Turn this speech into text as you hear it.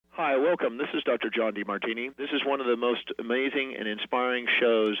Hi, welcome. This is Dr. John DeMartini. This is one of the most amazing and inspiring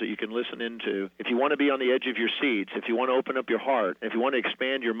shows that you can listen into. If you want to be on the edge of your seats, if you want to open up your heart, if you want to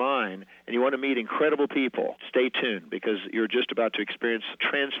expand your mind, and you want to meet incredible people, stay tuned because you're just about to experience a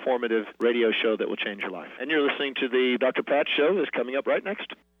transformative radio show that will change your life. And you're listening to the Dr. Pat Show that's coming up right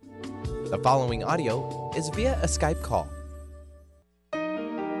next. The following audio is via a Skype call.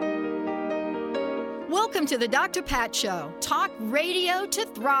 Welcome to the Dr. Pat Show. Talk radio to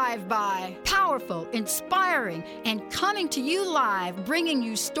thrive by. Powerful, inspiring, and coming to you live, bringing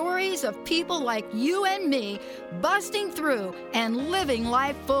you stories of people like you and me busting through and living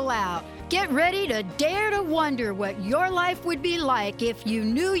life full out. Get ready to dare to wonder what your life would be like if you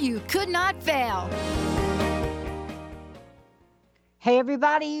knew you could not fail. Hey,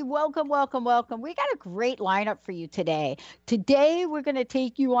 everybody. Welcome, welcome, welcome. We got a great lineup for you today. Today, we're going to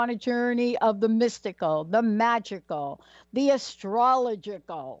take you on a journey of the mystical, the magical, the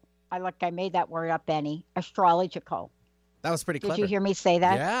astrological. I made that word up, Benny. Astrological. That was pretty clever. Did you hear me say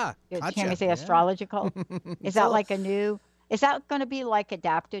that? Yeah. Did you hear me say astrological? Is that like is that going to be like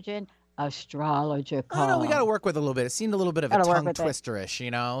adaptogen? Astrological. Oh, no, we got to work with a little bit. It seemed a little bit of a tongue twister-ish, you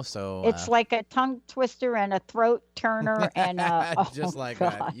know? So it's like a tongue twister and a throat turner and just like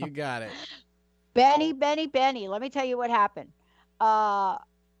that. You got it. Benny. Let me tell you what happened.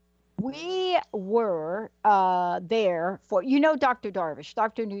 We were there for, Dr. Darvish,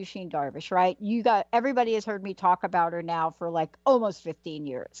 Dr. Nooshin Darvish, right? Everybody has heard me talk about her now for like almost 15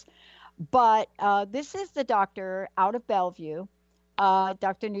 years. But this is the doctor out of Bellevue,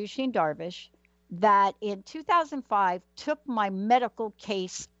 Dr. Nooshin Darvish, that in 2005 took my medical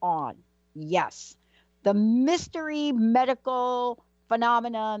case on. Yes, the mystery medical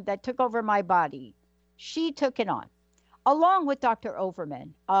phenomenon that took over my body. She took it on, along with Dr.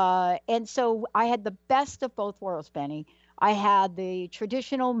 Overman. And so I had the best of both worlds, Benny. I had the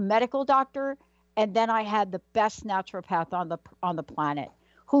traditional medical doctor, and then I had the best naturopath on the planet,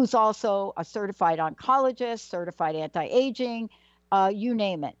 who's also a certified oncologist, certified anti-aging, you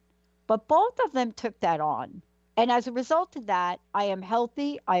name it. But both of them took that on. And as a result of that, I am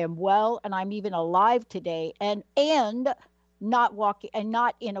healthy, I am well, and I'm even alive today and not walking and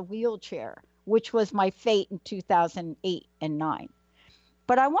not in a wheelchair, which was my fate in 2008 and 9.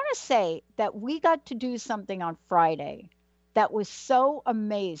 But I want to say that we got to do something on Friday that was so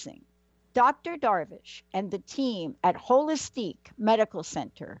amazing. Dr. Darvish and the team at Holistique Medical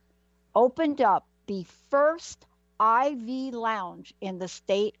Center opened up the first IV lounge in the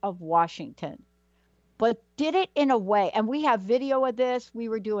state of Washington, but did it in a way, and we have video of this. We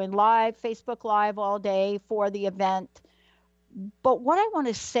were doing Facebook Live all day for the event. But what I want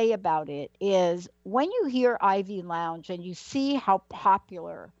to say about it is when you hear IV lounge and you see how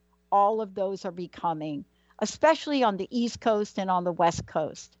popular all of those are becoming, especially on the East Coast and on the West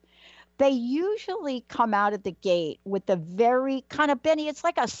Coast, they usually come out of the gate with a very kind of, Benny, it's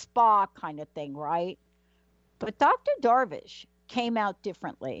like a spa kind of thing, right? But Dr. Darvish came out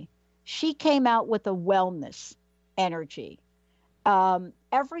differently. She came out with a wellness energy.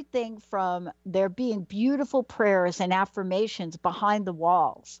 Everything from there being beautiful prayers and affirmations behind the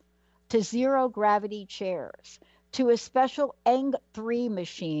walls, to zero gravity chairs, to a special Eng3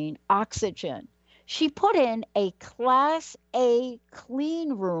 machine, oxygen. She put in a Class A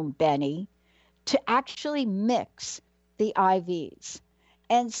clean room, Benny, to actually mix the IVs.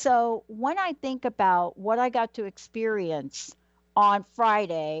 And so when I think about what I got to experience on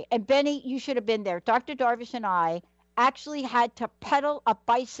Friday, and Benny, you should have been there. Dr. Darvish and I actually had to pedal a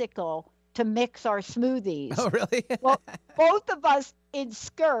bicycle to mix our smoothies. Oh, really? Well, both of us in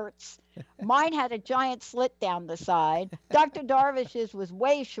skirts. Mine had a giant slit down the side. Dr. Darvish's was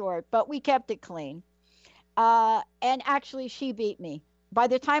way short, but we kept it clean. And actually, she beat me. By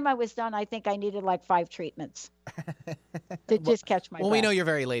the time I was done, I think I needed like 5 treatments to just catch my breath. We know you're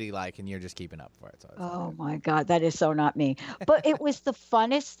very ladylike and you're just keeping up for it. So oh, my God. That is so not me. But it was the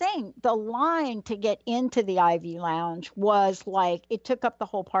funnest thing. The line to get into the IV lounge was like it took up the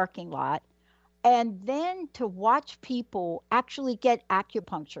whole parking lot. And then to watch people actually get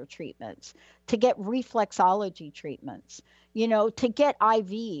acupuncture treatments, to get reflexology treatments, to get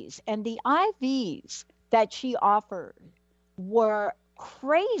IVs. And the IVs that she offered were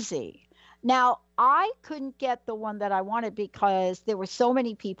crazy. Now, I couldn't get the one that I wanted because there were so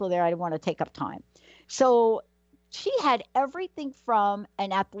many people there. I didn't want to take up time. So she had everything from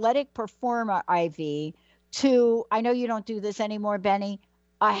an athletic performer IV to, I know you don't do this anymore, Benny,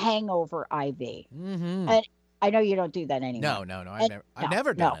 a hangover IV. Mm-hmm. And I know you don't do that anymore. No. I've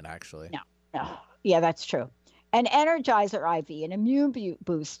never done it, actually. No. Yeah, that's true. An Energizer IV, an immune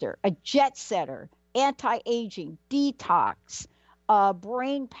booster, a jet setter, anti-aging, detox,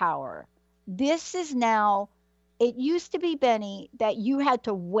 brain power. This is now, it used to be, Benny, that you had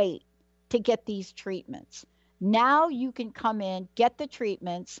to wait to get these treatments. Now you can come in, get the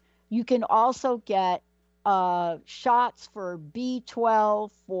treatments. You can also get shots for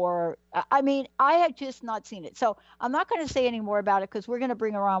B12 I had just not seen it. So I'm not going to say any more about it because we're going to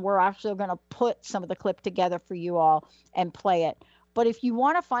bring her on. We're actually going to put some of the clip together for you all and play it. But if you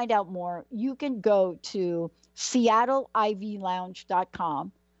want to find out more, you can go to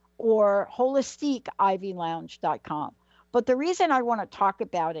SeattleIVLounge.com or HolistiqueIVLounge.com. But the reason I want to talk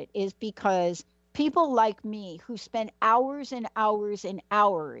about it is because people like me who spend hours and hours and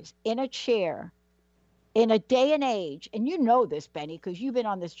hours in a chair in a day and age, and you know this, Benny, because you've been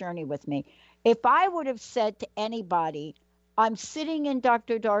on this journey with me. If I would have said to anybody, I'm sitting in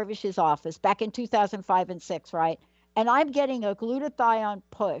Dr. Darvish's office back in 2005 and 6, right? And I'm getting a glutathione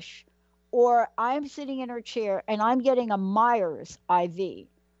push, or I'm sitting in her chair and I'm getting a Myers IV,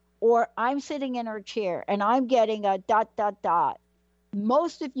 or I'm sitting in her chair and I'm getting a ...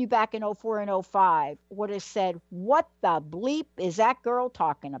 Most of you back in 04 and 05 would have said, what the bleep is that girl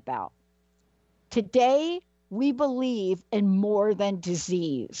talking about? Today, we believe in more than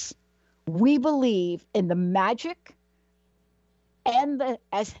disease. We believe in the magic and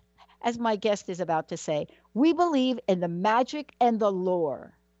as my guest is about to say, we believe in the magic and the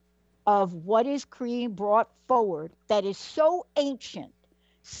lore of what is being brought forward that is so ancient,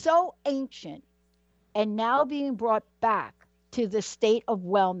 and now being brought back to the state of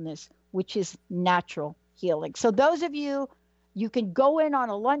wellness, which is natural healing. So those of you, you can go in on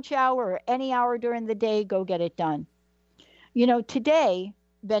a lunch hour or any hour during the day, go get it done. You know, today,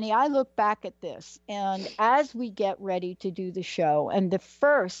 Benny, I look back at this, and as we get ready to do the show, and the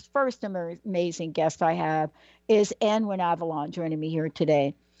first amazing guest I have is Anwin Avalon joining me here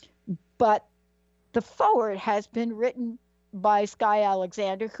today. But the foreword has been written by Sky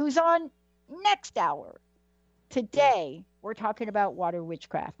Alexander, who's on next hour. Today, we're talking about water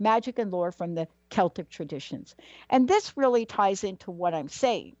witchcraft, magic and lore from the Celtic traditions. And this really ties into what I'm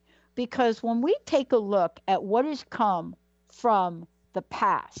saying, because when we take a look at what has come from the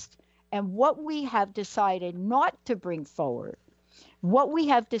past and what we have decided not to bring forward, what we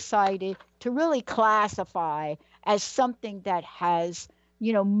have decided to really classify as something that has,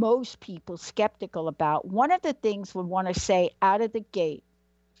 you know, most people skeptical about, one of the things we want to say out of the gate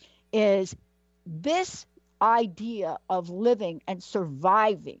is this idea of living and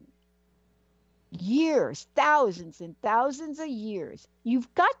surviving years, thousands and thousands of years.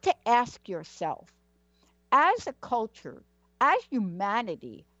 You've got to ask yourself, as a culture, as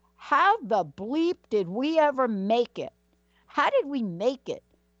humanity, how the bleep did we ever make it? How did we make it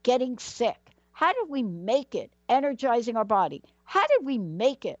getting sick? How did we make it energizing our body? How did we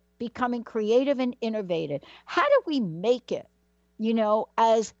make it becoming creative and innovative? How did we make it, you know,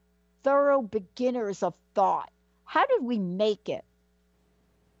 as thorough beginners of thought? How did we make it?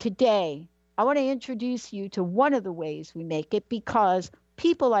 Today, I want to introduce you to one of the ways we make it, because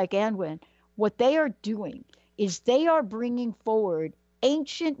people like Anwin, what they are doing is they are bringing forward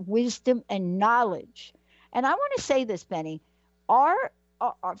ancient wisdom and knowledge. And I want to say this, Benny, our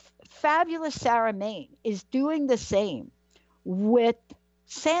fabulous Sarah Main is doing the same with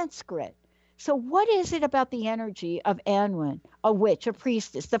Sanskrit. So what is it about the energy of Anwin, a witch, a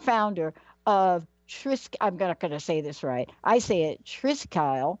priestess, the founder of I'm not going to say this right. I say it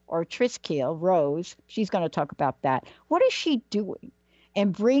Triskele or Triskele Rose. She's going to talk about that. What is she doing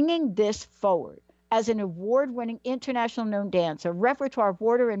in bringing this forward as an award-winning, international known dancer, repertoire of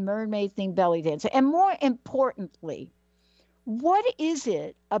water and mermaid-themed belly dancer? And more importantly, what is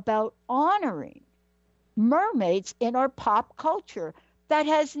it about honoring mermaids in our pop culture that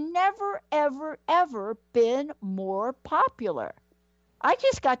has never, ever, ever been more popular? I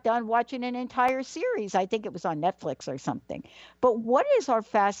just got done watching an entire series. I think it was on Netflix or something. But what is our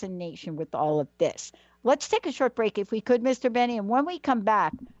fascination with all of this? Let's take a short break if we could, Mr. Benny. And when we come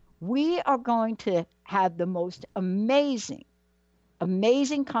back, we are going to have the most amazing,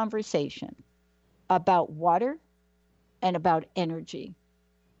 amazing conversation about water and about energy.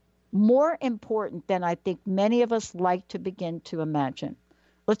 More important than I think many of us like to begin to imagine.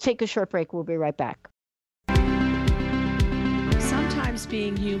 Let's take a short break. We'll be right back. Sometimes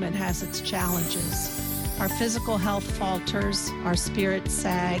being human has its challenges. Our physical health falters, our spirits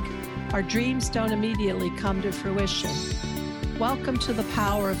sag, our dreams don't immediately come to fruition. Welcome to the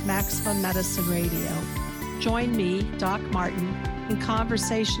power of Maximum Medicine Radio. Join me, Doc Martin, in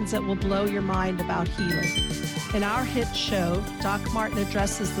conversations that will blow your mind about healing. In our hit show, Doc Martin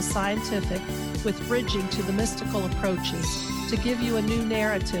addresses the scientific with bridging to the mystical approaches to give you a new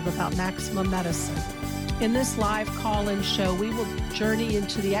narrative about maximum medicine. In this live call-in show, we will journey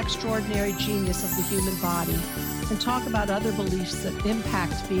into the extraordinary genius of the human body and talk about other beliefs that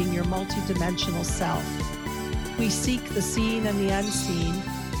impact being your multidimensional self. We seek the seen and the unseen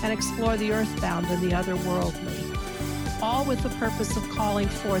and explore the earthbound and the otherworldly, all with the purpose of calling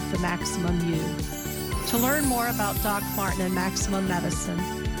forth the maximum you. To learn more about Doc Martin and Maximum Medicine,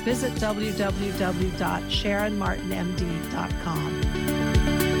 visit www.sharonmartinmd.com.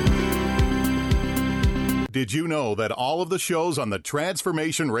 Did you know that all of the shows on the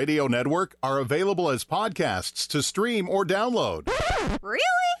Transformation Radio Network are available as podcasts to stream or download? Really?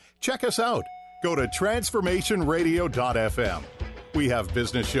 Check us out. Go to transformationradio.fm. We have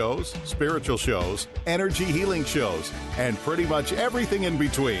business shows, spiritual shows, energy healing shows, and pretty much everything in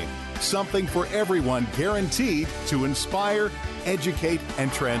between. Something for everyone, guaranteed to inspire, educate, and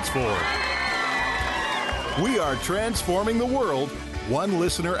transform. We are transforming the world, one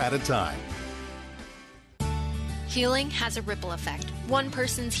listener at a time. Healing has a ripple effect. One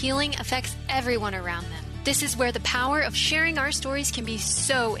person's healing affects everyone around them. This is where the power of sharing our stories can be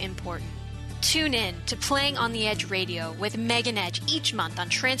so important. Tune in to Playing on the Edge Radio with Megan Edge each month on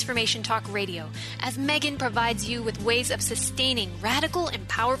Transformation Talk Radio, as Megan provides you with ways of sustaining radical and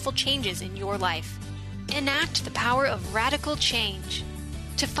powerful changes in your life. Enact the power of radical change.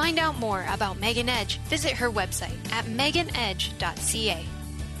 To find out more about Megan Edge, visit her website at meganedge.ca.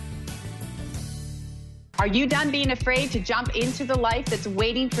 Are you done being afraid to jump into the life that's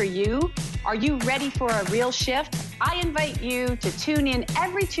waiting for you? Are you ready for a real shift? I invite you to tune in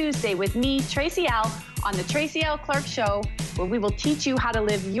every Tuesday with me, Tracy L., on the Tracy L. Clark Show, where we will teach you how to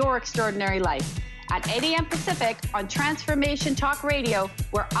live your extraordinary life. At 8 a.m. Pacific on Transformation Talk Radio,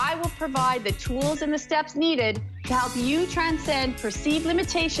 where I will provide the tools and the steps needed to help you transcend perceived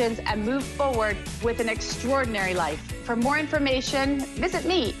limitations and move forward with an extraordinary life. For more information, visit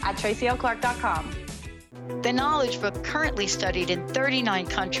me at tracylclark.com. The Knowledge Book, currently studied in 39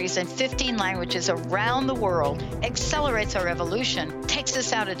 countries and 15 languages around the world, accelerates our evolution, takes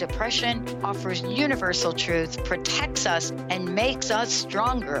us out of depression, offers universal truth, protects us, and makes us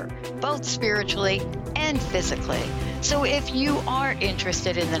stronger, both spiritually and physically. So if you are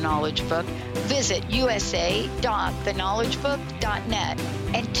interested in the Knowledge Book, visit usa.theknowledgebook.net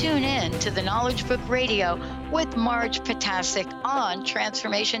and tune in to the Knowledge Book Radio with Marge Potasic on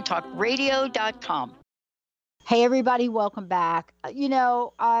TransformationTalkRadio.com. Hey, everybody, welcome back. I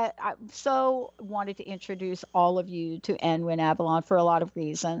so wanted to introduce all of you to Enwin Avalon for a lot of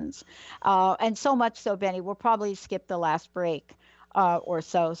reasons. And so much so, Benny, we'll probably skip the last break or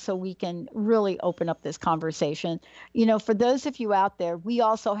so we can really open up this conversation. For those of you out there, we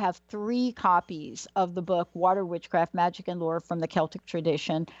also have 3 copies of the book, Water, Witchcraft, Magic, and Lore from the Celtic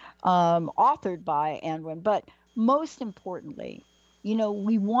Tradition, authored by Enwin. But most importantly,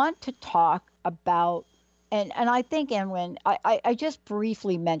 we want to talk about, and I think, Enwin, I just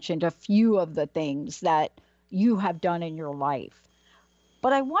briefly mentioned a few of the things that you have done in your life.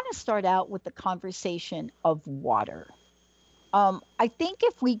 But I want to start out with the conversation of water. I think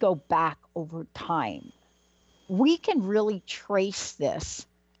if we go back over time, we can really trace this,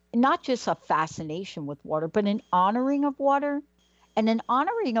 not just a fascination with water, but an honoring of water, and an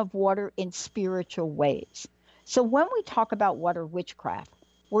honoring of water in spiritual ways. So when we talk about water witchcraft,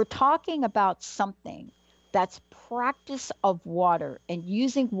 we're talking about something that's practice of water and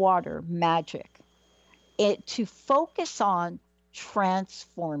using water magic to focus on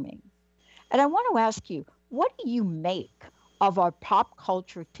transforming. And I want to ask you, what do you make of our pop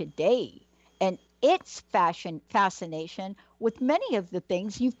culture today and its fascination with many of the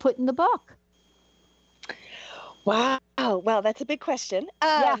things you've put in the book? Wow. Well, that's a big question.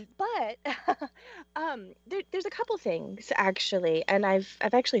 Yeah. But there's a couple things, actually, and I've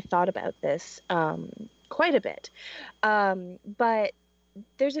actually thought about this quite a bit. But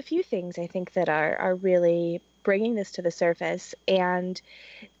there's a few things I think that are really bringing this to the surface, and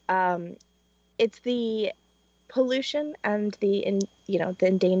it's the pollution and the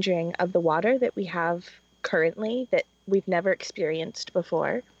endangering of the water that we have currently that we've never experienced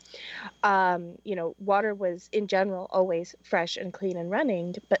before. Water was in general always fresh and clean and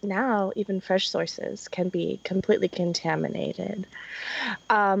running, but now even fresh sources can be completely contaminated.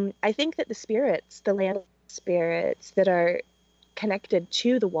 I think that the spirits, the land spirits that are connected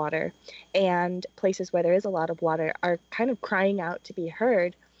to the water and places where there is a lot of water are kind of crying out to be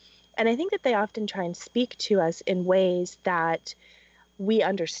heard. And I think that they often try and speak to us in ways that we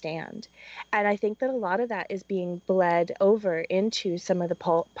understand. And I think that a lot of that is being bled over into some of the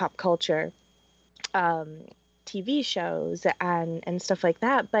pop culture TV shows and stuff like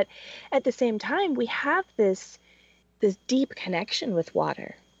that. But at the same time, we have this deep connection with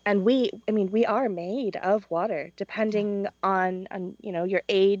water. And we are made of water, depending on your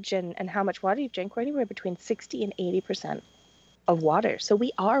age and how much water you drink. We're anywhere between 60 and 80% of water. So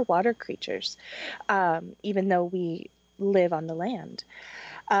we are water creatures, even though we live on the land.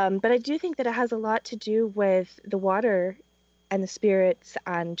 But I do think that it has a lot to do with the water and the spirits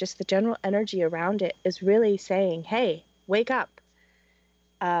and just the general energy around it is really saying, hey, wake up.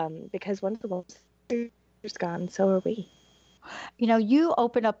 Because once the water is gone, so are we. You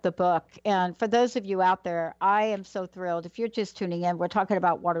open up the book, and for those of you out there, I am so thrilled. If you're just tuning in, we're talking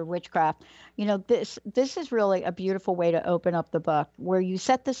about water witchcraft. This is really a beautiful way to open up the book, where you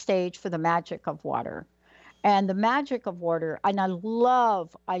set the stage for the magic of water. And the magic of water, and I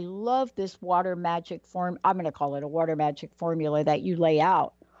love this water magic form. I'm going to call it a water magic formula that you lay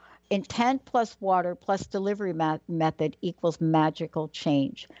out. Intent plus water plus delivery method equals magical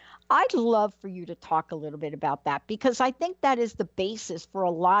change. I'd love for you to talk a little bit about that, because I think that is the basis for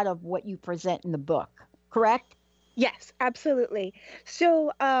a lot of what you present in the book, correct? Yes, absolutely.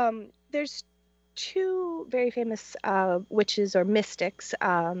 So there's two very famous witches or mystics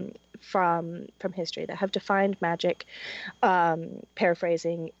from history that have defined magic,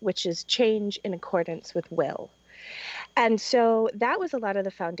 paraphrasing, which is change in accordance with will. And so that was a lot of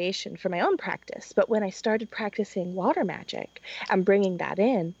the foundation for my own practice. But when I started practicing water magic and bringing that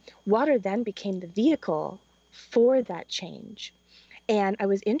in, water then became the vehicle for that change. And I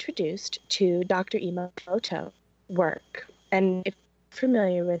was introduced to Dr. Emoto work. And if you're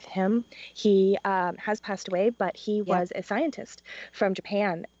familiar with him, he has passed away, but he was a scientist from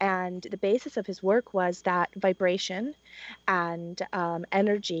Japan. And the basis of his work was that vibration and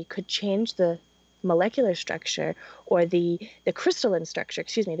energy could change the molecular structure or the crystalline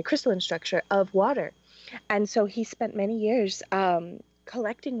structure of water. And so he spent many years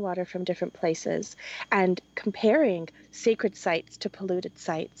collecting water from different places and comparing sacred sites to polluted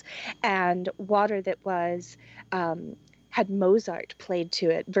sites, and water that was had Mozart played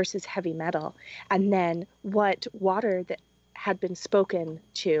to it versus heavy metal, and then what water that had been spoken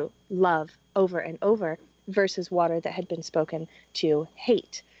to love over and over versus water that had been spoken to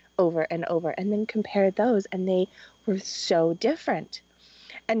hate over and over, and then compared those, and they were so different.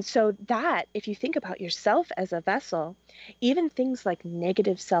 And so that, if you think about yourself as a vessel, even things like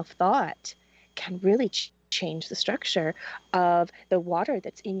negative self-thought can really change the structure of the water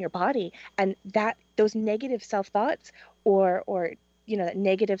that's in your body. And that those negative self-thoughts or that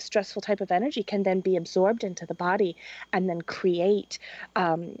negative stressful type of energy can then be absorbed into the body and then create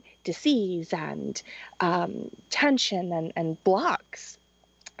disease and tension and blocks.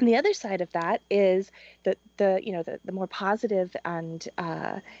 And the other side of that is the more positive and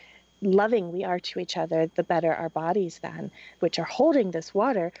loving we are to each other, the better our bodies then, which are holding this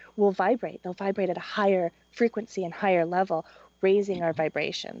water, will vibrate. They'll vibrate at a higher frequency and higher level, raising our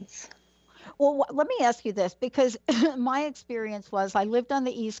vibrations. Well, let me ask you this, because my experience was I lived on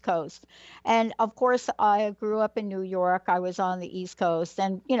the East Coast. And of course, I grew up in New York. I was on the East Coast.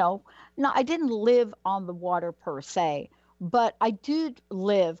 And, I didn't live on the water per se. But I did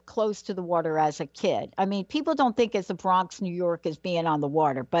live close to the water as a kid. I mean, people don't think it's the Bronx, New York as being on the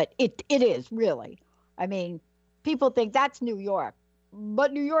water, but it is really. I mean, people think that's New York,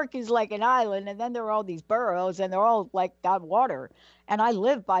 but New York is like an island, and then there are all these boroughs, and they're all like got water. And I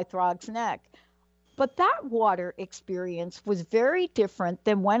live by Throgs Neck. But that water experience was very different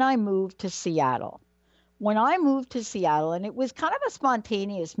than when I moved to Seattle. When I moved to Seattle, and it was kind of a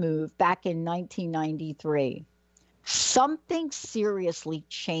spontaneous move back in 1993. Something seriously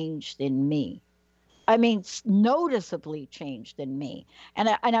changed in me. I mean, noticeably changed in me. And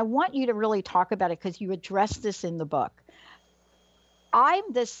I want you to really talk about it, because you address this in the book. I'm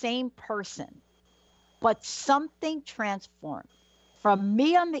the same person, but something transformed. From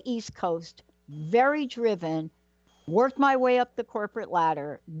me on the East Coast, very driven, worked my way up the corporate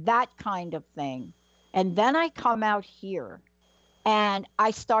ladder, that kind of thing. And then I come out here. And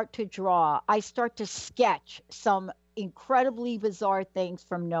I start to draw. I start to sketch some incredibly bizarre things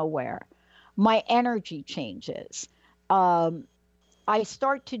from nowhere. My energy changes. I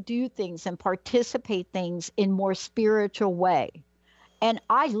start to do things and participate things in more spiritual way. And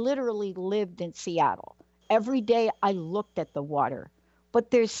I literally lived in Seattle. Every day I looked at the water.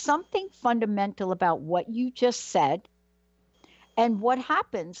 But there's something fundamental about what you just said and what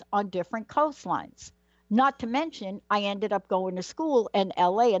happens on different coastlines. Not to mention, I ended up going to school in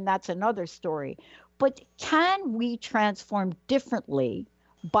LA, and that's another story. But can we transform differently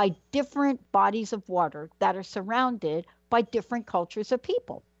by different bodies of water that are surrounded by different cultures of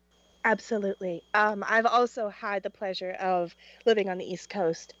people? Absolutely. I've also had the pleasure of living on the East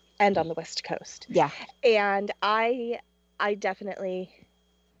Coast and on the West Coast. Yeah. And I definitely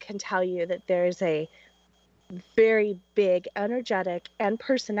can tell you that there's a very big energetic and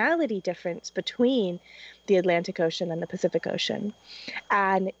personality difference between the Atlantic Ocean and the Pacific Ocean,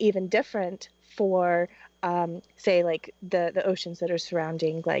 and even different for say like the oceans that are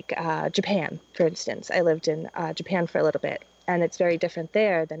surrounding like Japan, for instance. I lived in Japan for a little bit, and it's very different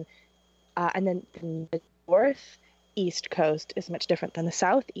there than and then the northeast coast is much different than the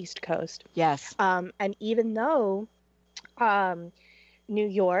southeast coast. Yes. And even though New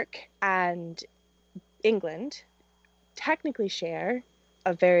York and England technically share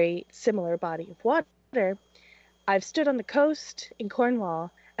a very similar body of water, I've stood on the coast in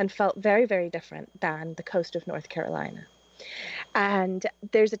Cornwall and felt very, very different than the coast of North Carolina. And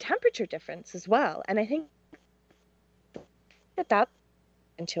there's a temperature difference as well. And I think that's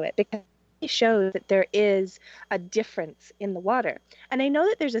into it, because it shows that there is a difference in the water. And I know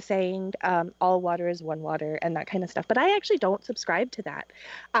that there's a saying, all water is one water and that kind of stuff, but I actually don't subscribe to that.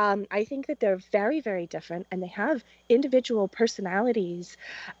 I think that they're very, very different, and they have individual personalities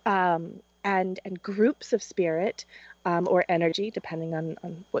and groups of spirit or energy, depending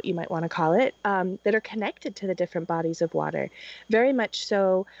on what you might want to call it, that are connected to the different bodies of water. Very much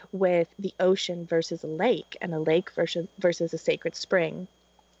so with the ocean versus a lake, and a lake versus a sacred spring.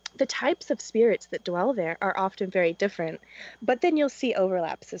 The types of spirits that dwell there are often very different, but then you'll see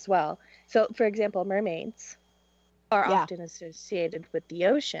overlaps as well. So, for example, mermaids are often associated with the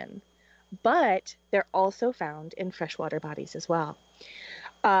ocean, but they're also found in freshwater bodies as well.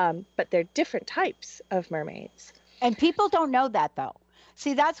 But they're different types of mermaids. And people don't know that, though.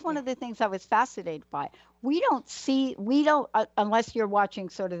 See, that's one of the things I was fascinated by. We don't, unless you're watching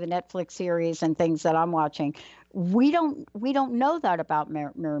sort of the Netflix series and things that I'm watching, we don't know that about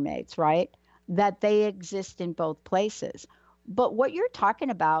mermaids, right? That they exist in both places. But what you're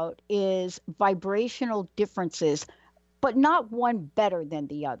talking about is vibrational differences, but not one better than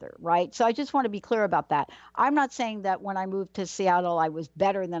the other, right? So I just want to be clear about that. I'm not saying that when I moved to Seattle, I was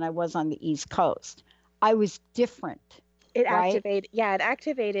better than I was on the East Coast. I was different. It right?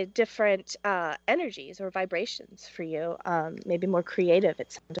 activated different energies or vibrations for you. Maybe more creative,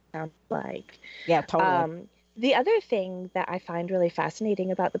 it sounded like. Yeah, totally. The other thing that I find really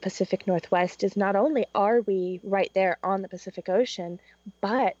fascinating about the Pacific Northwest is not only are we right there on the Pacific Ocean,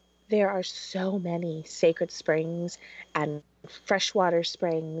 but there are so many sacred springs and freshwater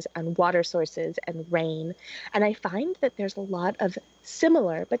springs and water sources and rain. And I find that there's a lot of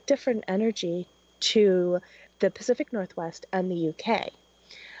similar but different energy to the Pacific Northwest and the UK.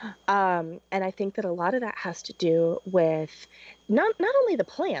 And I think that a lot of that has to do with not only the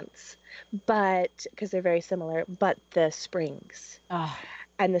plants, but because they're very similar, but the springs.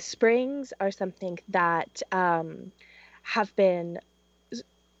 And the springs are something that have been,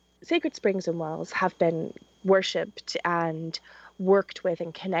 sacred springs and wells have been worshipped and worked with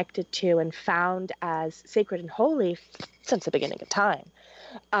and connected to and found as sacred and holy since the beginning of time.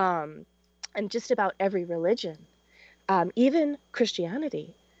 And just about every religion, even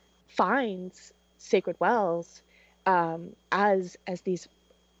Christianity, finds sacred wells as these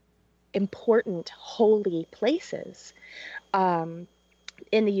important holy places. In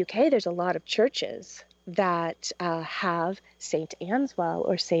the UK, there's a lot of churches that have St. Anne's Well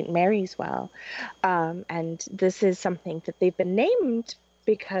or St. Mary's Well, and this is something that they've been named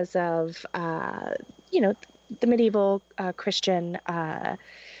because of the medieval Christian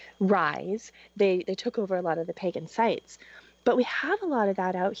rise. They took over a lot of the pagan sites. But we have a lot of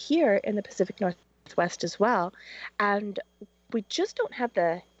that out here in the Pacific Northwest as well. And we just don't have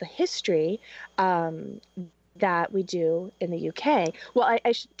the history that we do in the UK. Well,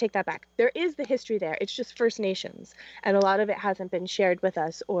 I should take that back. There is the history there. It's just First Nations. And a lot of it hasn't been shared with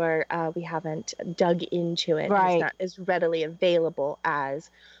us, or we haven't dug into it. Right. It's not as readily available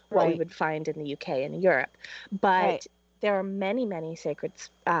as what we would find in the UK and Europe. But there are many, many sacred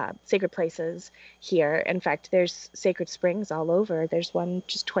places here. In fact, there's sacred springs all over. There's one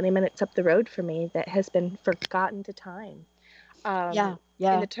just 20 minutes up the road for me that has been forgotten to time. In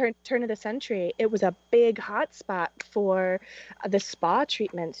the turn of the century, it was a big hot spot for the spa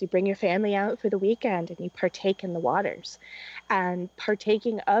treatments. You bring your family out for the weekend and you partake in the waters. And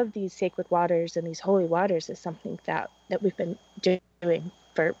partaking of these sacred waters and these holy waters is something that we've been doing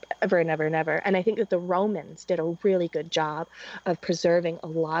forever and ever and ever. And I think that the Romans did a really good job of preserving a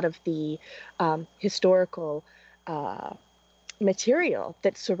lot of the historical material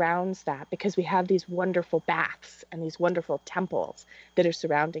that surrounds that, because we have these wonderful baths and these wonderful temples that are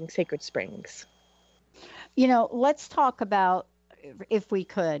surrounding sacred springs. Let's talk about, if we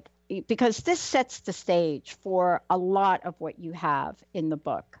could, because this sets the stage for a lot of what you have in the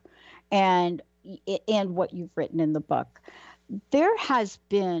book and what you've written in the book. there has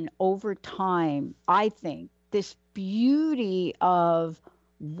been over time, I think, this beauty of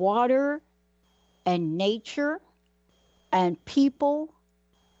water and nature and people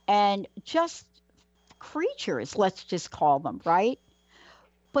and just creatures, let's just call them, right?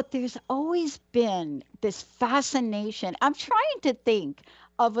 But there's always been this fascination. I'm trying to think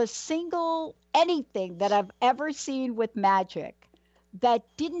of a single anything that I've ever seen with magic that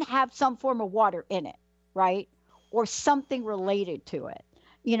didn't have some form of water in it, right? Or something related to it.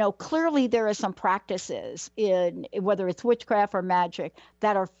 You know, clearly there are some practices in whether it's witchcraft or magic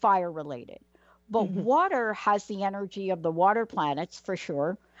that are fire related. But water has the energy of the water planets for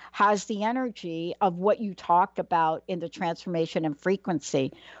sure, has the energy of what you talked about in the transformation and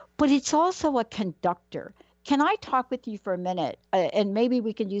frequency, but it's also a conductor. Can I talk with you for a minute? And maybe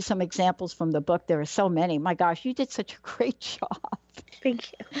we can use some examples from the book. There are so many. My gosh, you did such a great job.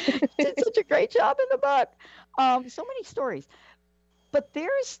 Thank you. Did such a great job in the book. So many stories. But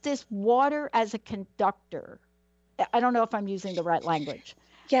there's this water as a conductor. I don't know if I'm using the right language.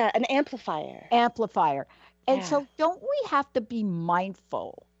 Yeah, an amplifier. Amplifier. And so don't we have to be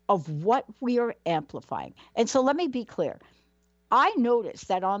mindful of what we are amplifying? And so let me be clear. I noticed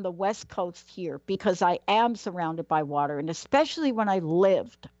that on the West Coast here, because I am surrounded by water, and especially when I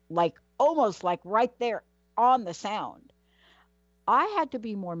lived like almost like right there on the Sound, I had to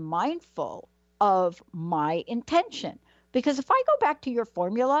be more mindful of my intention. Because if I go back to your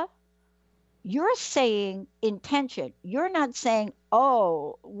formula, you're saying intention. You're not saying,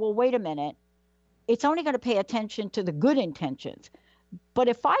 oh, well, wait a minute. It's only going to pay attention to the good intentions. But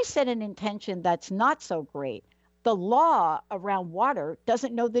if I set an intention that's not so great, the law around water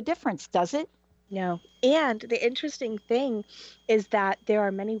doesn't know the difference, does it? No. And the interesting thing is that there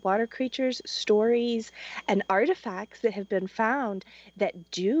are many water creatures, stories, and artifacts that have been found that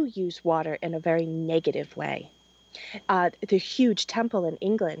do use water in a very negative way. The huge temple in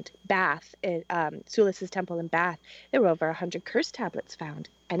England, Bath, Sulis's temple in Bath, there were over 100 curse tablets found,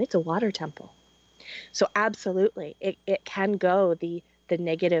 and it's a water temple. So absolutely, it can go the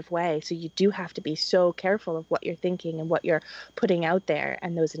negative way. So you do have to be so careful of what you're thinking and what you're putting out there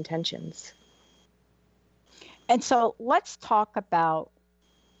and those intentions. And so let's talk about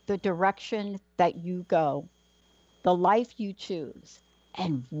the direction that you go, the life you choose,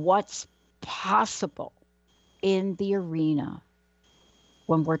 and what's possible in the arena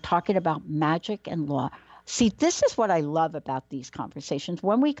when we're talking about magic and law. See, this is what I love about these conversations.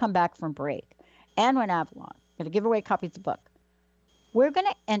 When we come back from break, and when Avalon, I'm going to give away copies of the book, we're going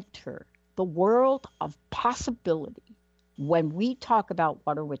to enter the world of possibility when we talk about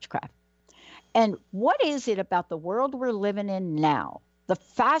water witchcraft. And what is it about the world we're living in now, the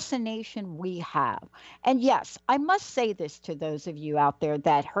fascination we have? And yes, I must say this to those of you out there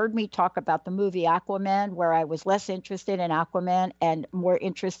that heard me talk about the movie Aquaman, where I was less interested in Aquaman and more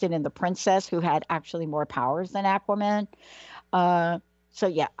interested in the princess who had actually more powers than Aquaman. So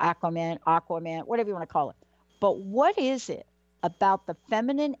yeah, Aquaman, whatever you want to call it. But what is it about the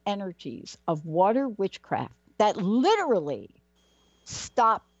feminine energies of water witchcraft that literally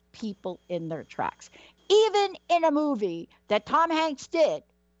stop people in their tracks? Even in a movie that Tom Hanks did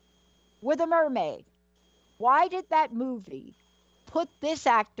with a mermaid, why did that movie put this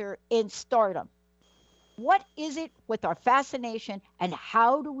actor in stardom? What is it with our fascination, and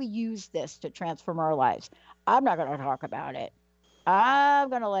how do we use this to transform our lives? I'm not going to talk about it. I'm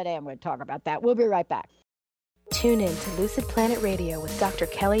going to let Amway talk about that. We'll be right back. Tune in to Lucid Planet Radio with Dr.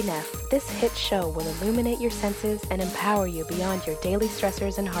 Kelly Neff. This hit show will illuminate your senses and empower you beyond your daily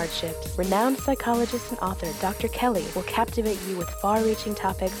stressors and hardships. Renowned psychologist and author Dr. Kelly will captivate you with far-reaching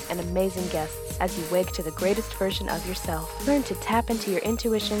topics and amazing guests as you wake to the greatest version of yourself. Learn to tap into your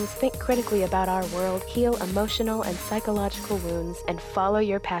intuitions, think critically about our world, heal emotional and psychological wounds, and follow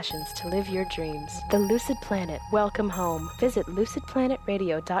your passions to live your dreams. The Lucid Planet. Welcome home. Visit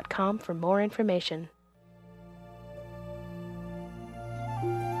lucidplanetradio.com for more information.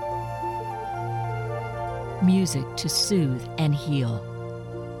 Music to soothe and heal.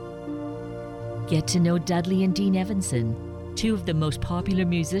 Get to know Dudley and Dean Evanson, two of the most popular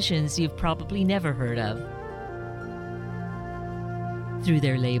musicians you've probably never heard of. Through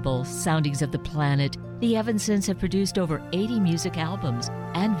their label, Soundings of the Planet, the Evansons have produced over 80 music albums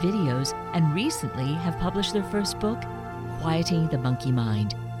and videos, and recently have published their first book, Quieting the Monkey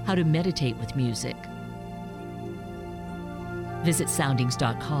Mind: How to Meditate with Music. Visit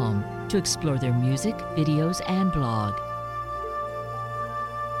soundings.com to explore their music, videos, and blog.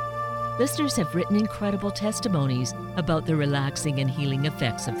 Listeners have written incredible testimonies about the relaxing and healing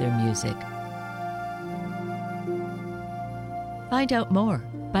effects of their music. Find out more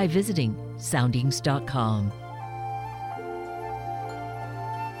by visiting soundings.com.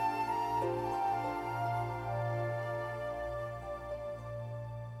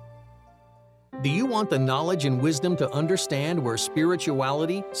 Do you want the knowledge and wisdom to understand where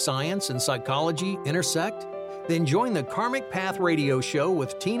spirituality, science, and psychology intersect? Then join the Karmic Path Radio Show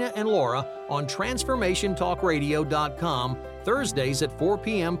with Tina and Laura on TransformationTalkRadio.com Thursdays at 4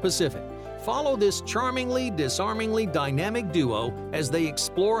 p.m. Pacific. Follow this charmingly, disarmingly dynamic duo as they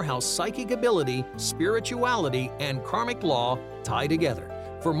explore how psychic ability, spirituality, and karmic law tie together.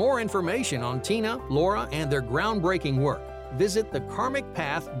 For more information on Tina, Laura, and their groundbreaking work, visit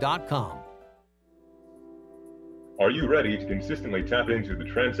thekarmicpath.com. Are you ready to consistently tap into the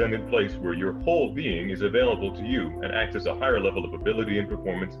transcendent place where your whole being is available to you and access a higher level of ability and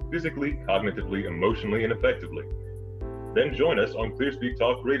performance physically, cognitively, emotionally, and effectively? Then join us on ClearSpeak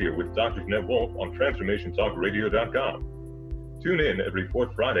Talk Radio with Dr. Jeanette Wolf on TransformationTalkRadio.com. Tune in every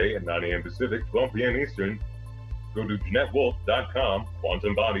fourth Friday at 9 a.m. Pacific, 12 p.m. Eastern. Go to JeanetteWolf.com,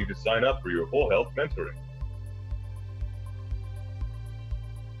 Quantum Body, to sign up for your whole health mentoring.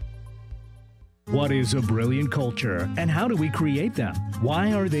 What is a brilliant culture, and how do we create them?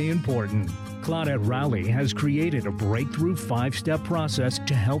 Why are they important? Claudette Rowley has created a breakthrough 5-step process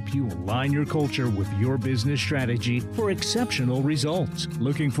to help you align your culture with your business strategy for exceptional results.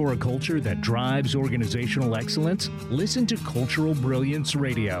 Looking for a culture that drives organizational excellence? Listen to Cultural Brilliance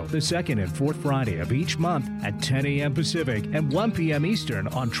Radio, the second and fourth Friday of each month at 10 a.m. Pacific and 1 p.m. Eastern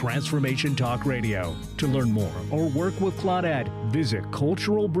on Transformation Talk Radio. To learn more or work with Claudette, visit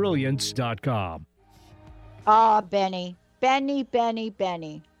culturalbrilliance.com. Benny. Benny.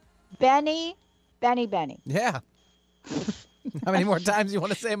 Yeah. How many more times you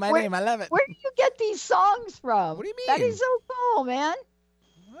want to say my name? I love it. Where do you get these songs from? What do you mean? That is so cool, man.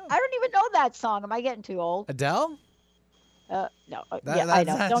 I don't even know that song. Am I getting too old? Adele? No. I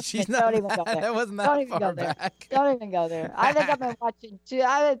know. Don't even go there. That wasn't that far back. Don't even go there. I think I've been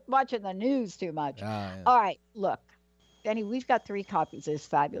watching the news too much. Oh, yeah. All right, look. Benny, we've got 3 copies of this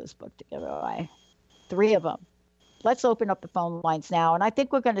fabulous book to give away. 3 of them. Let's open up the phone lines now. And I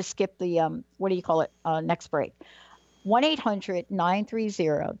think we're going to skip the, next break.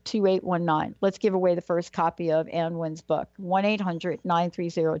 1-800-930-2819. Let's give away the first copy of Ann Wynn's book.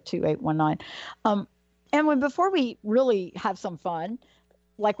 1-800-930-2819. And before we really have some fun,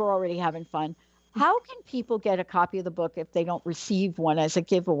 like we're already having fun, how can people get a copy of the book if they don't receive one as a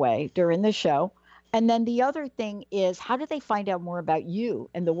giveaway during the show? And then the other thing is, how do they find out more about you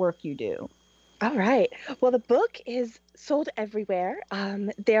and the work you do? All right. Well, the book is sold everywhere.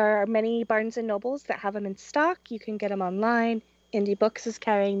 There are many Barnes & Nobles that have them in stock. You can get them online. Indie Books is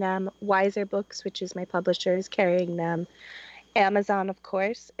carrying them. Wiser Books, which is my publisher, is carrying them. Amazon, of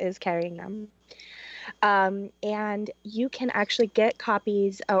course, is carrying them. And you can actually get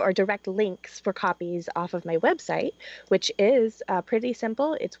copies or direct links for copies off of my website, which is pretty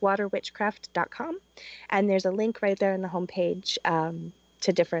simple. It's waterwitchcraft.com. And there's a link right there on the homepage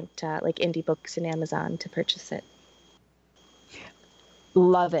to different like Indie Books and Amazon to purchase it.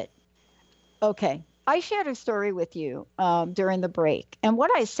 Love it. Okay. I shared a story with you during the break. And what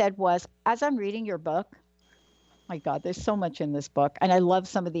I said was, as I'm reading your book, my God, there's so much in this book. And I love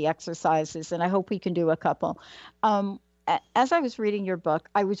some of the exercises, and I hope we can do a couple. As I was reading your book,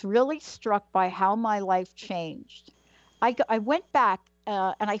 I was really struck by how my life changed. I went back,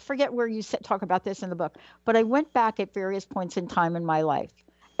 and I forget where you talk about this in the book, but I went back at various points in time in my life.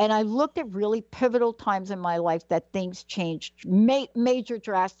 And I looked at really pivotal times in my life that things changed major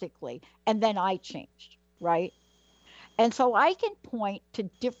drastically. And then I changed, right? And so I can point to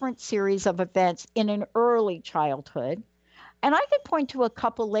different series of events in an early childhood. And I can point to a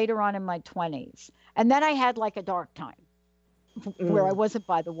couple later on in my 20s. And then I had like a dark time where I wasn't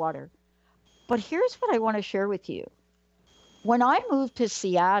by the water. But here's what I want to share with you. When I moved to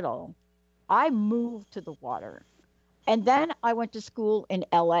Seattle, I moved to the water. And then I went to school in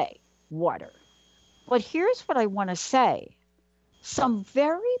LA, water. But here's what I want to say. Some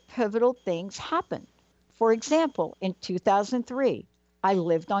very pivotal things happened. For example, in 2003, I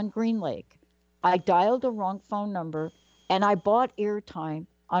lived on Green Lake. I dialed a wrong phone number, and I bought airtime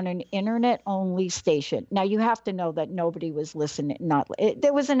on an internet-only station. Now, you have to know that nobody was listening.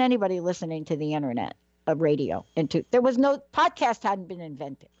 There wasn't anybody listening to the internet, radio. There was no podcast hadn't been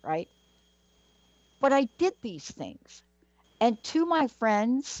invented, right? But I did these things. And to my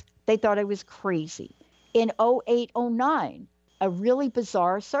friends, they thought I was crazy. In 2008-09, a really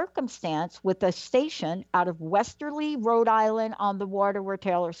bizarre circumstance with a station out of Westerly, Rhode Island on the water where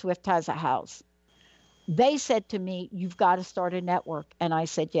Taylor Swift has a house. They said to me, "You've got to start a network." And I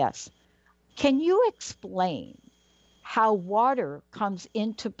said, yes. Can you explain how water comes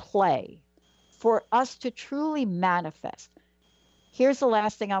into play for us to truly manifest? Here's the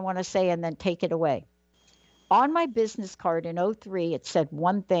last thing I want to say, and then take it away. On my business card in 2003, it said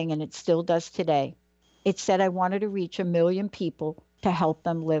one thing, and it still does today. It said I wanted to reach 1 million people to help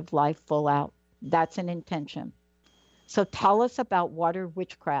them live life full out. That's an intention. So tell us about water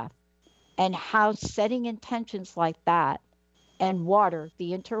witchcraft and how setting intentions like that and water,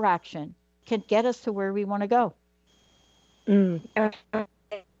 the interaction, can get us to where we want to go.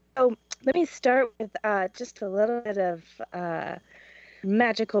 So let me start with just a little bit of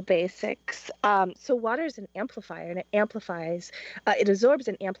magical basics. So water is an amplifier, and it amplifies, it absorbs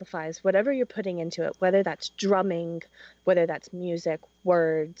and amplifies whatever you're putting into it, whether that's drumming, whether that's music,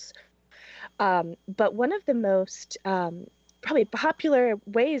 words. But one of the most probably popular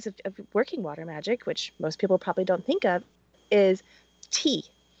ways of working water magic, which most people probably don't think of, is tea.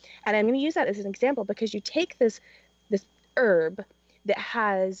 And I'm going to use that as an example because you take this herb that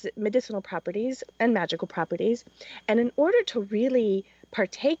has medicinal properties and magical properties, and in order to really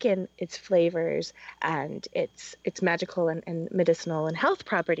partake in its flavors and its magical and medicinal and health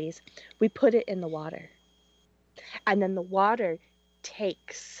properties, we put it in the water. And then the water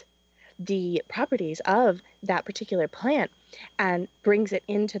takes the properties of that particular plant and brings it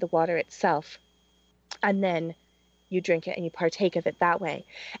into the water itself. And then you drink it and you partake of it that way.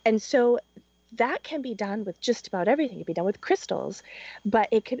 And so that can be done with just about everything. It can be done with crystals, but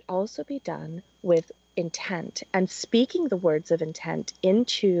it could also be done with intent. And speaking the words of intent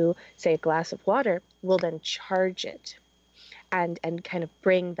into, say, a glass of water will then charge it and kind of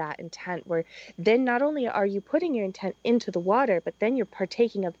bring that intent, where then not only are you putting your intent into the water, but then you're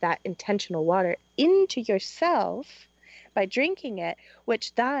partaking of that intentional water into yourself by drinking it,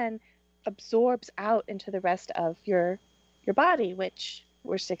 which then absorbs out into the rest of your body, which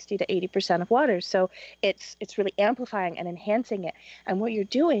we're 60 to 80% of water. So it's really amplifying and enhancing it. And what you're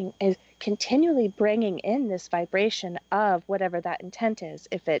doing is continually bringing in this vibration of whatever that intent is.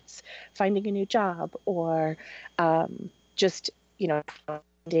 If it's finding a new job or just,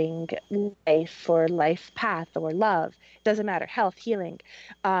 finding life or life path or love, it doesn't matter, health, healing.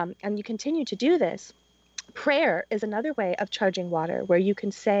 And you continue to do this. Prayer is another way of charging water, where you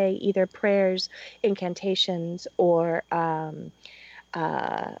can say either prayers, incantations, or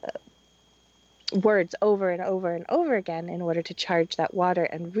words over and over and over again in order to charge that water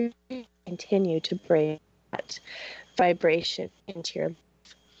and really continue to bring that vibration into your life.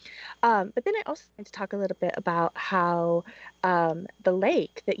 But then I also want to talk a little bit about how the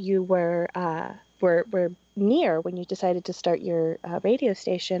lake that you were near when you decided to start your radio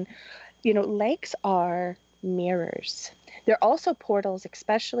station, lakes are mirrors. They're also portals,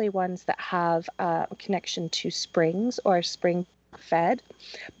 especially ones that have a connection to springs or spring fed,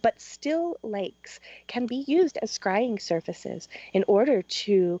 but still lakes can be used as scrying surfaces in order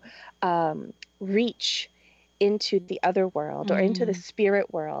to reach into the other world or into the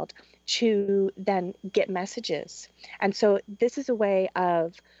spirit world to then get messages. And so this is a way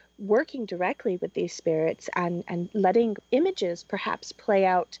of working directly with these spirits and letting images perhaps play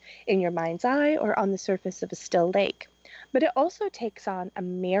out in your mind's eye or on the surface of a still lake. But it also takes on a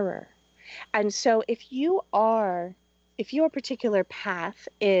mirror. And so if your particular path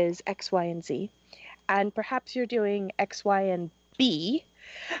is X, Y, and Z, and perhaps you're doing X, Y, and B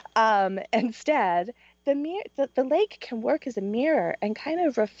instead, the lake can work as a mirror and kind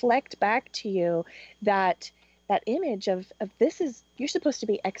of reflect back to you that image of this is, you're supposed to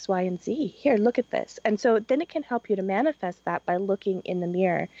be X, Y, and Z. Here, look at this. And so then it can help you to manifest that by looking in the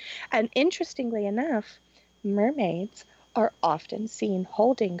mirror. And interestingly enough, mermaids are often seen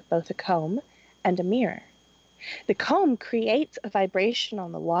holding both a comb and a mirror. The comb creates a vibration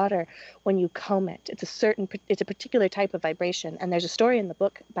on the water when you comb it. It's a particular type of vibration. And there's a story in the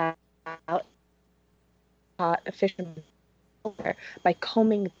book about a fisherman by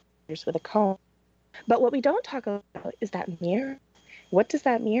combing with a comb. But what we don't talk about is that mirror. What does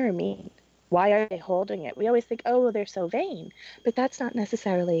that mirror mean? Why are they holding it? We always think, oh, they're so vain. But that's not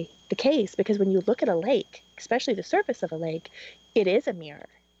necessarily the case, because when you look at a lake, especially the surface of a lake, it is a mirror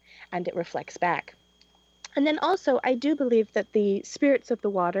and it reflects back. And then also, I do believe that the spirits of the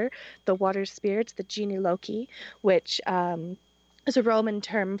water spirits, the Geni Loci, which is a Roman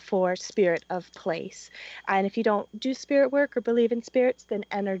term for spirit of place. And if you don't do spirit work or believe in spirits, then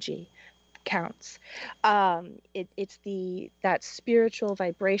energy counts. It's that spiritual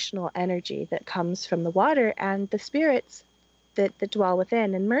vibrational energy that comes from the water, and the spirits that dwell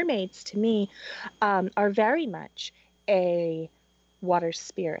within. And mermaids, to me, are very much a water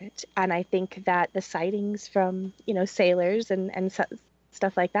spirit. And I think that the sightings from sailors and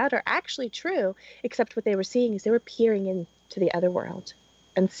stuff like that are actually true, except what they were seeing is they were peering into the other world.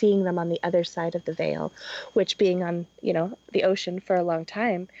 and seeing them on the other side of the veil, which, being on, the ocean for a long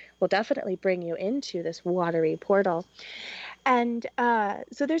time, will definitely bring you into this watery portal. And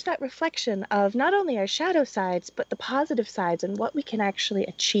so there's that reflection of not only our shadow sides, but the positive sides and what we can actually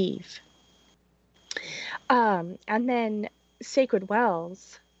achieve. And then sacred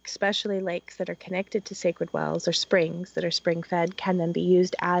wells, especially lakes that are connected to sacred wells or springs that are spring-fed, can then be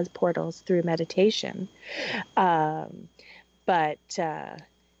used as portals through meditation. But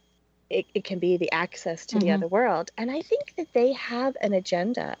it can be the access to the other world. And I think that they have an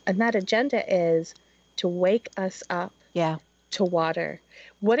agenda, and that agenda is to wake us up to water,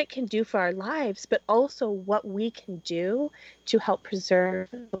 what it can do for our lives, but also what we can do to help preserve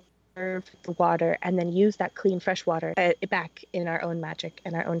the water and then use that clean, fresh water back in our own magic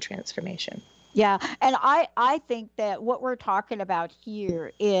and our own transformation. Yeah. And I think that what we're talking about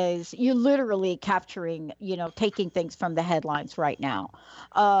here is you literally capturing, taking things from the headlines right now.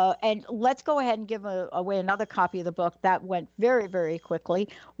 And let's go ahead and give away another copy of the book. That went very, very quickly.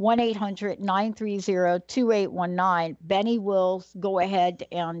 1-800-930-2819. Benny will go ahead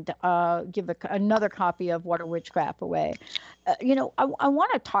and give another copy of Water Witchcraft away. I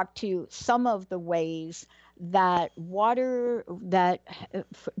want to talk to some of the ways that water, that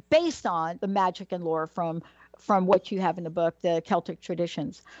based on the magic and lore from what you have in the book, the Celtic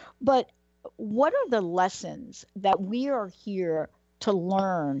traditions, but what are the lessons that we are here to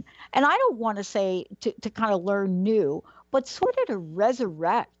learn? And I don't want to say to kind of learn new, but sort of to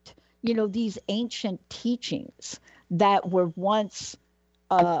resurrect, these ancient teachings that were once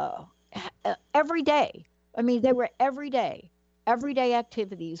every day. I mean, they were everyday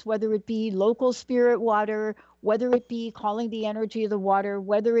activities, whether it be local spirit water, whether it be calling the energy of the water,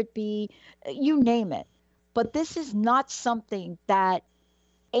 whether it be, you name it. But this is not something that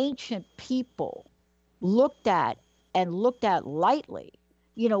ancient people looked at lightly.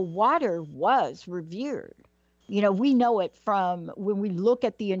 Water was revered. We know it from when we look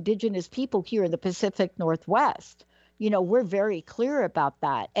at the indigenous people here in the Pacific Northwest. We're very clear about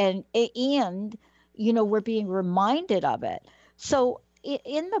that. And we're being reminded of it. So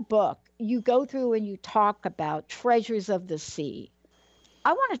in the book, you go through and you talk about treasures of the sea.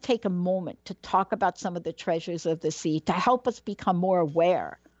 I want to take a moment to talk about some of the treasures of the sea to help us become more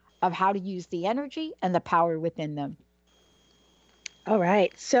aware of how to use the energy and the power within them. All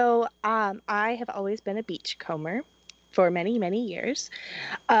right. So I have always been a beachcomber for many, many years.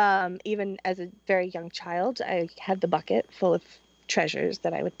 Even as a very young child, I had the bucket full of treasures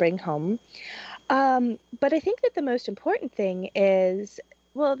that I would bring home. But I think that the most important thing is,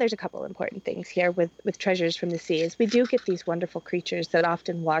 well, there's a couple important things here with treasures from the sea, is we do get these wonderful creatures that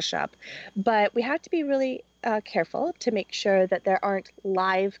often wash up, but we have to be really careful to make sure that there aren't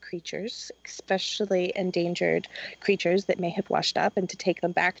live creatures, especially endangered creatures that may have washed up, and to take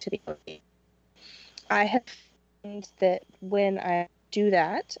them back to the ocean. I have found that when I do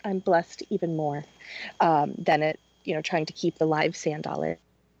that, I'm blessed even more than it, trying to keep the live sand dollar.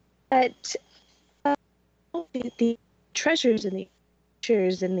 But the treasures and the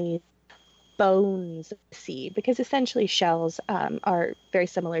creatures and the bones of the sea, because essentially shells are very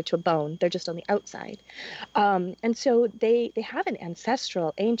similar to a bone. They're just on the outside. And so they have an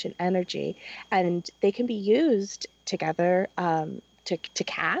ancestral, ancient energy, and they can be used together to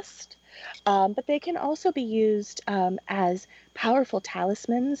cast. But they can also be used as powerful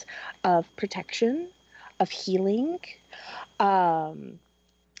talismans of protection, of healing, and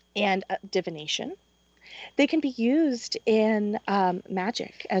divination. They can be used in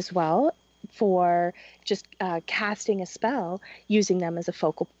magic as well, for just casting a spell, using them as a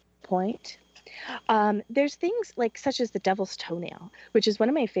focal point. There's things such as the devil's toenail, which is one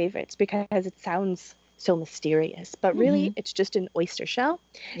of my favorites because it sounds so mysterious, but really it's just an oyster shell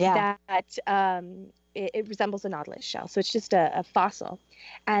that it resembles a nautilus shell. So it's just a fossil.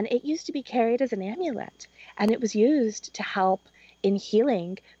 And it used to be carried as an amulet, and it was used to help in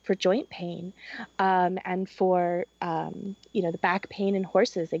healing for joint pain, and for the back pain in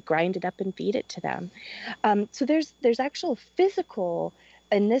horses. They grind it up and feed it to them. So there's actual physical,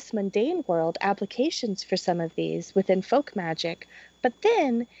 in this mundane world, applications for some of these within folk magic. But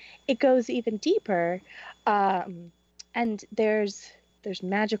then it goes even deeper, and there's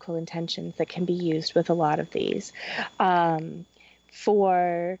magical intentions that can be used with a lot of these.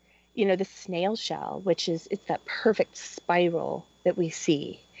 For the snail shell, it's that perfect spiral that we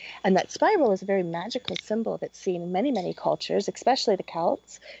see. And that spiral is a very magical symbol that's seen in many, many cultures, especially the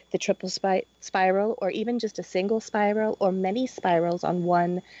Celts, the triple spiral, or even just a single spiral, or many spirals on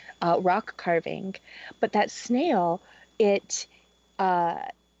one rock carving. But that snail, it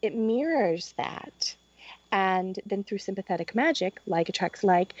mirrors that. And then through sympathetic magic, like attracts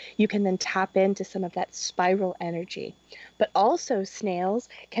like, you can then tap into some of that spiral energy. But also snails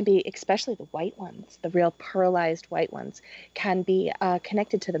can be, especially the white ones, the real pearlized white ones, can be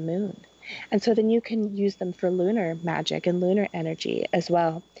connected to the moon. And so then you can use them for lunar magic and lunar energy as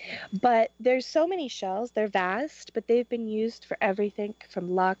well. But there's so many shells, they're vast, but they've been used for everything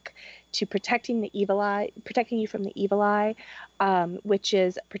from luck to protecting the evil eye, protecting you from the evil eye, which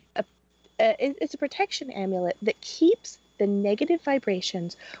is it's a protection amulet that keeps the negative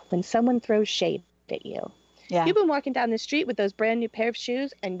vibrations when someone throws shade at you. Yeah. You've been walking down the street with those brand new pair of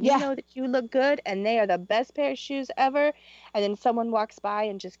shoes, and you know that you look good, and they are the best pair of shoes ever, and then someone walks by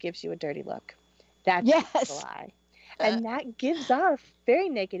and just gives you a dirty look. That's a lie. And that gives off very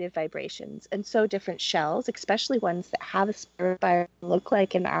negative vibrations. And so different shells, especially ones that have a spiral look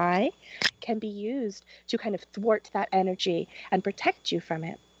like an eye, can be used to kind of thwart that energy and protect you from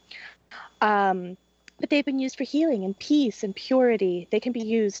it. But they've been used for healing and peace and purity. They can be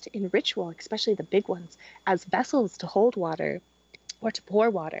used in ritual, especially the big ones, as vessels to hold water or to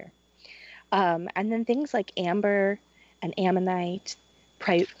pour water. And then things like amber and ammonite,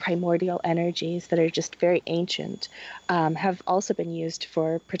 primordial energies that are just very ancient, have also been used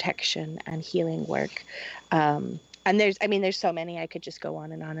for protection and healing work. And there's so many, I could just go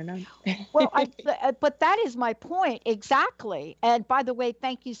on and on and on. Well, but that is my point exactly. And by the way,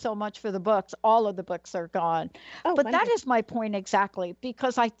 thank you so much for the books. All of the books are gone. Oh, but wonderful. That is my point exactly,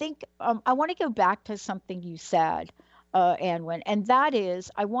 because I think I want to go back to something you said, Anwen, and that is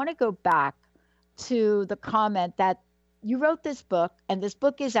I want to go back to the comment that you wrote this book, and this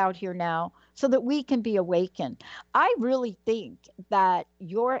book is out here now so that we can be awakened. I really think that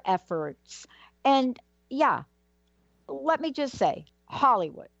your efforts, and let me just say,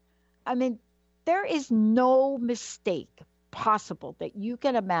 Hollywood. I mean, there is no mistake possible that you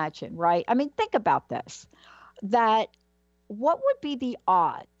can imagine, right? I mean, think about this, that what would be the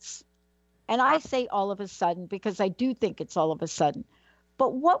odds? And I say all of a sudden because I do think it's all of a sudden,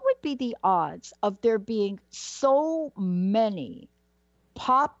 but what would be the odds of there being so many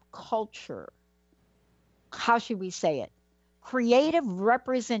pop culture, how should we say it, creative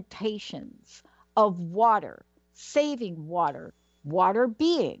representations of water, saving water, water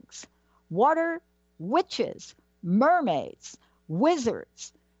beings, water witches, mermaids,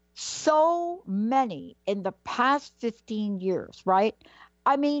 wizards, so many in the past 15 years, right?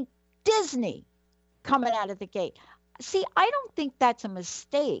 I mean, Disney coming out of the gate. See, I don't think that's a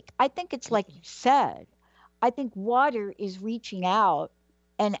mistake. I think it's like you said. I think water is reaching out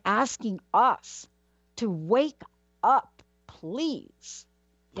and asking us to wake up, please.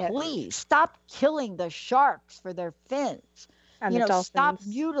 Yes. Please stop killing the sharks for their fins. And stop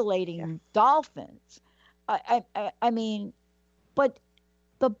mutilating dolphins. I mean, but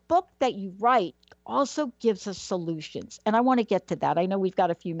the book that you write also gives us solutions. And I want to get to that. I know we've got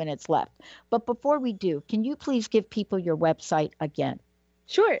a few minutes left. But before we do, can you please give people your website again?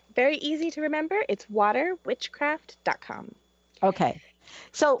 Sure. Very easy to remember. It's waterwitchcraft.com. Okay.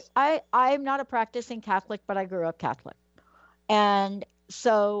 So I'm not a practicing Catholic, but I grew up Catholic. And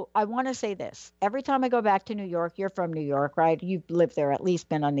so I want to say this. Every time I go back to New York, you're from New York, right? You've lived there, at least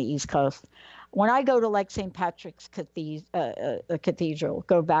been on the East Coast. When I go to like St. Patrick's Cathedral,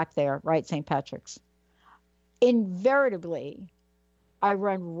 go back there, right, St. Patrick's, invariably, I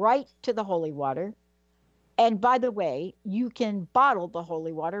run right to the holy water. And by the way, you can bottle the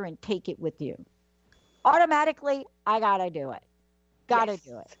holy water and take it with you. Automatically, I got to do it. Got to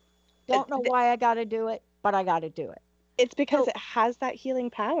do it. Don't know why I got to do it, but I got to do it. It's because it has that healing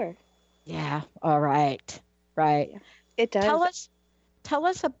power. Yeah. All right. Right. Yeah, it does. Tell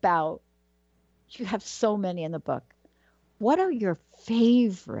us about, you have so many in the book. What are your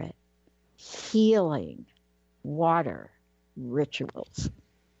favorite healing water rituals?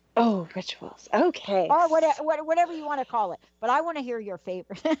 Oh, rituals. Okay. Or whatever you want to call it. But I want to hear your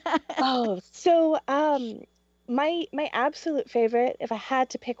favorite. So my absolute favorite, if I had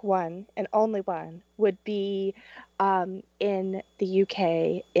to pick one and only one, would be in the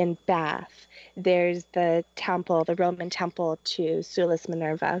UK, in Bath. There's the temple, the Roman temple to Sulis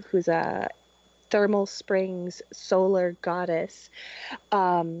Minerva, who's a thermal springs solar goddess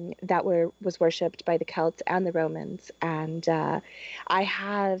that was worshipped by the Celts and the Romans. And I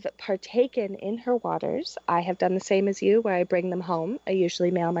have partaken in her waters. I have done the same as you, where I bring them home. I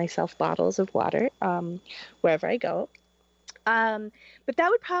usually mail myself bottles of water wherever I go. But that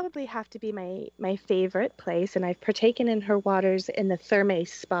would probably have to be my favorite place. And I've partaken in her waters in the Thermae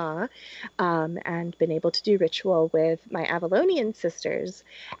Spa and been able to do ritual with my Avalonian sisters.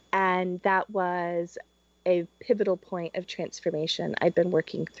 And that was a pivotal point of transformation. I'd been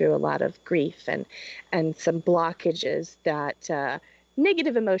working through a lot of grief and some blockages that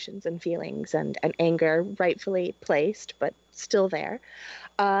negative emotions and feelings and anger, rightfully placed, but still there.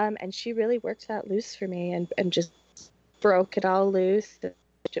 And she really worked that loose for me and just broke it all loose,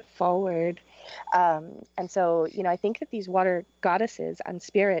 pushed it forward. And so, I think that these water goddesses and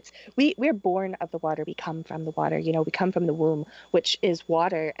spirits, we're born of the water. We come from the water, we come from the womb, which is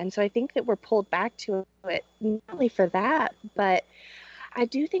water. And so I think that we're pulled back to it, not only for that, but I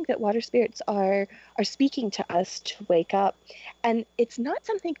do think that water spirits are speaking to us to wake up. And it's not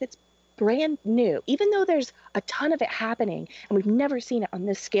something that's brand new, even though there's a ton of it happening and we've never seen it on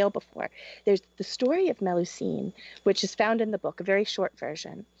this scale before. There's the story of Melusine, which is found in the book, a very short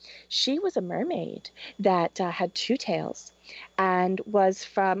version. She was a mermaid that had two tails and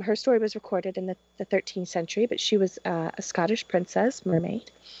her story was recorded in the 13th century, but she was a Scottish princess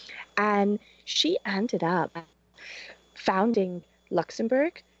mermaid. And she ended up founding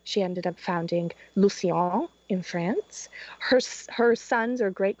Luxembourg. She ended up founding Lucyon in France. Her sons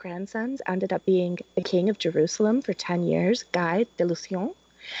or great-grandsons ended up being the king of Jerusalem for 10 years, Guy de Lucyon.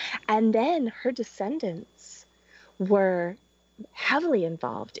 And then her descendants were heavily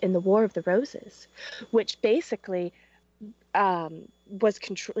involved in the War of the Roses, which basically was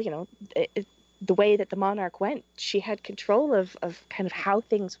control, the way that the monarch went. She had control of kind of how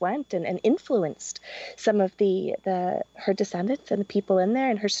things went and influenced some of her descendants and the people in there.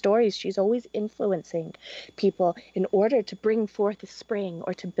 And her stories, she's always influencing people in order to bring forth a spring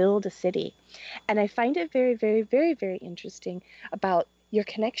or to build a city. And I find it very, very, very, very interesting about your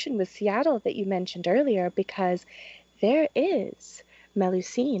connection with Seattle that you mentioned earlier, because there is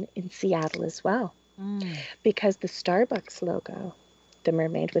Melusine in Seattle as well. Because the Starbucks logo, the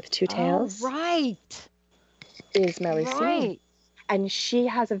mermaid with two tails, is Melusine. Right. And she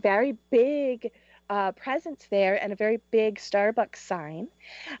has a very big presence there and a very big Starbucks sign.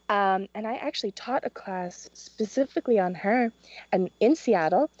 And I actually taught a class specifically on her and in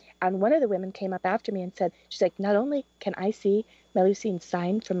Seattle. And one of the women came up after me and said, she's like, not only can I see Melusine's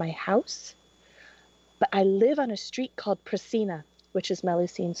sign from my house, but I live on a street called Procina, which is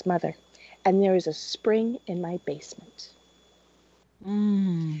Melusine's mother. And there is a spring in my basement.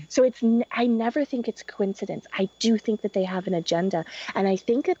 So I never think it's coincidence. I do think that they have an agenda. And I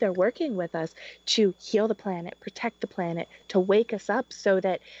think that they're working with us to heal the planet, protect the planet, to wake us up so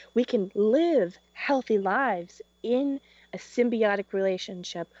that we can live healthy lives in a symbiotic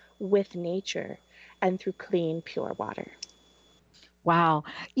relationship with nature and through clean, pure water. Wow.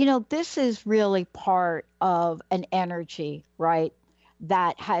 This is really part of an energy, right,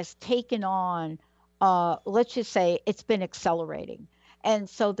 that has taken on, let's just say it's been accelerating. And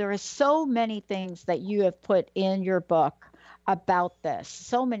so there are so many things that you have put in your book about this,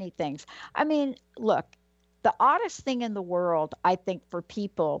 so many things. I mean, look, the oddest thing in the world, I think, for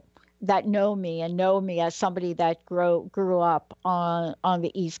people that know me as somebody that grew up on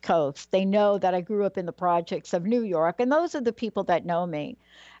the East Coast, they know that I grew up in the projects of New York, and those are the people that know me.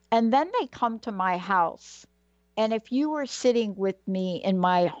 And then they come to my house. And if you were sitting with me in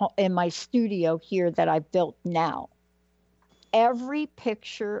my studio here that I built now, every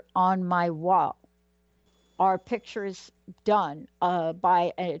picture on my wall are pictures done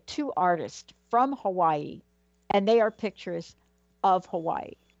by two artists from Hawaii, and they are pictures of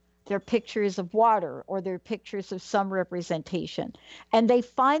Hawaii. They're pictures of water, or they're pictures of some representation, and they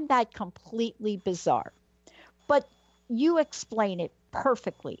find that completely bizarre. But you explain it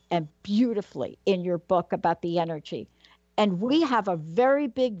perfectly and beautifully in your book about the energy. And we have a very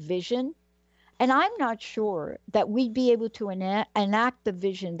big vision, and I'm not sure that we'd be able to enact the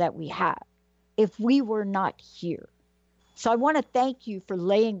vision that we have if we were not here. So I want to thank you for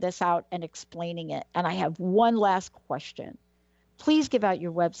laying this out and explaining it. And I have one last question. Please give out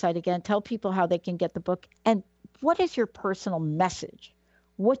your website again. Tell people how they can get the book. And what is your personal message?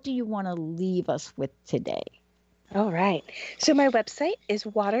 What do you want to leave us with today? All right. So my website is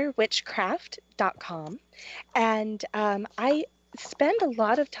waterwitchcraft.com. And I spend a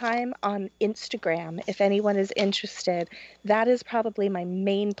lot of time on Instagram. If anyone is interested, that is probably my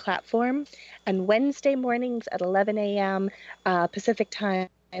main platform. And Wednesday mornings at 11 a.m. Pacific time,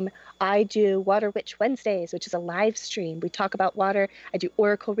 I do Water Witch Wednesdays, which is a live stream. We talk about water. I do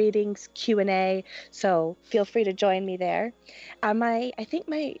oracle readings, Q&A. So feel free to join me there. I think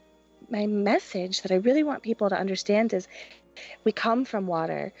my message that I really want people to understand is we come from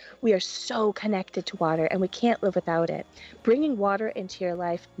water. We are so connected to water, and we can't live without it. Bringing water into your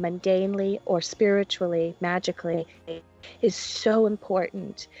life mundanely or spiritually, magically, is so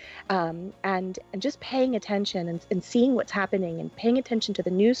important. And just paying attention and seeing what's happening and paying attention to the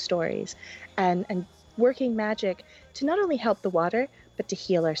news stories and working magic to not only help the water, but to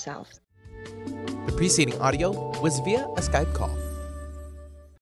heal ourselves. The preceding audio was via a Skype call.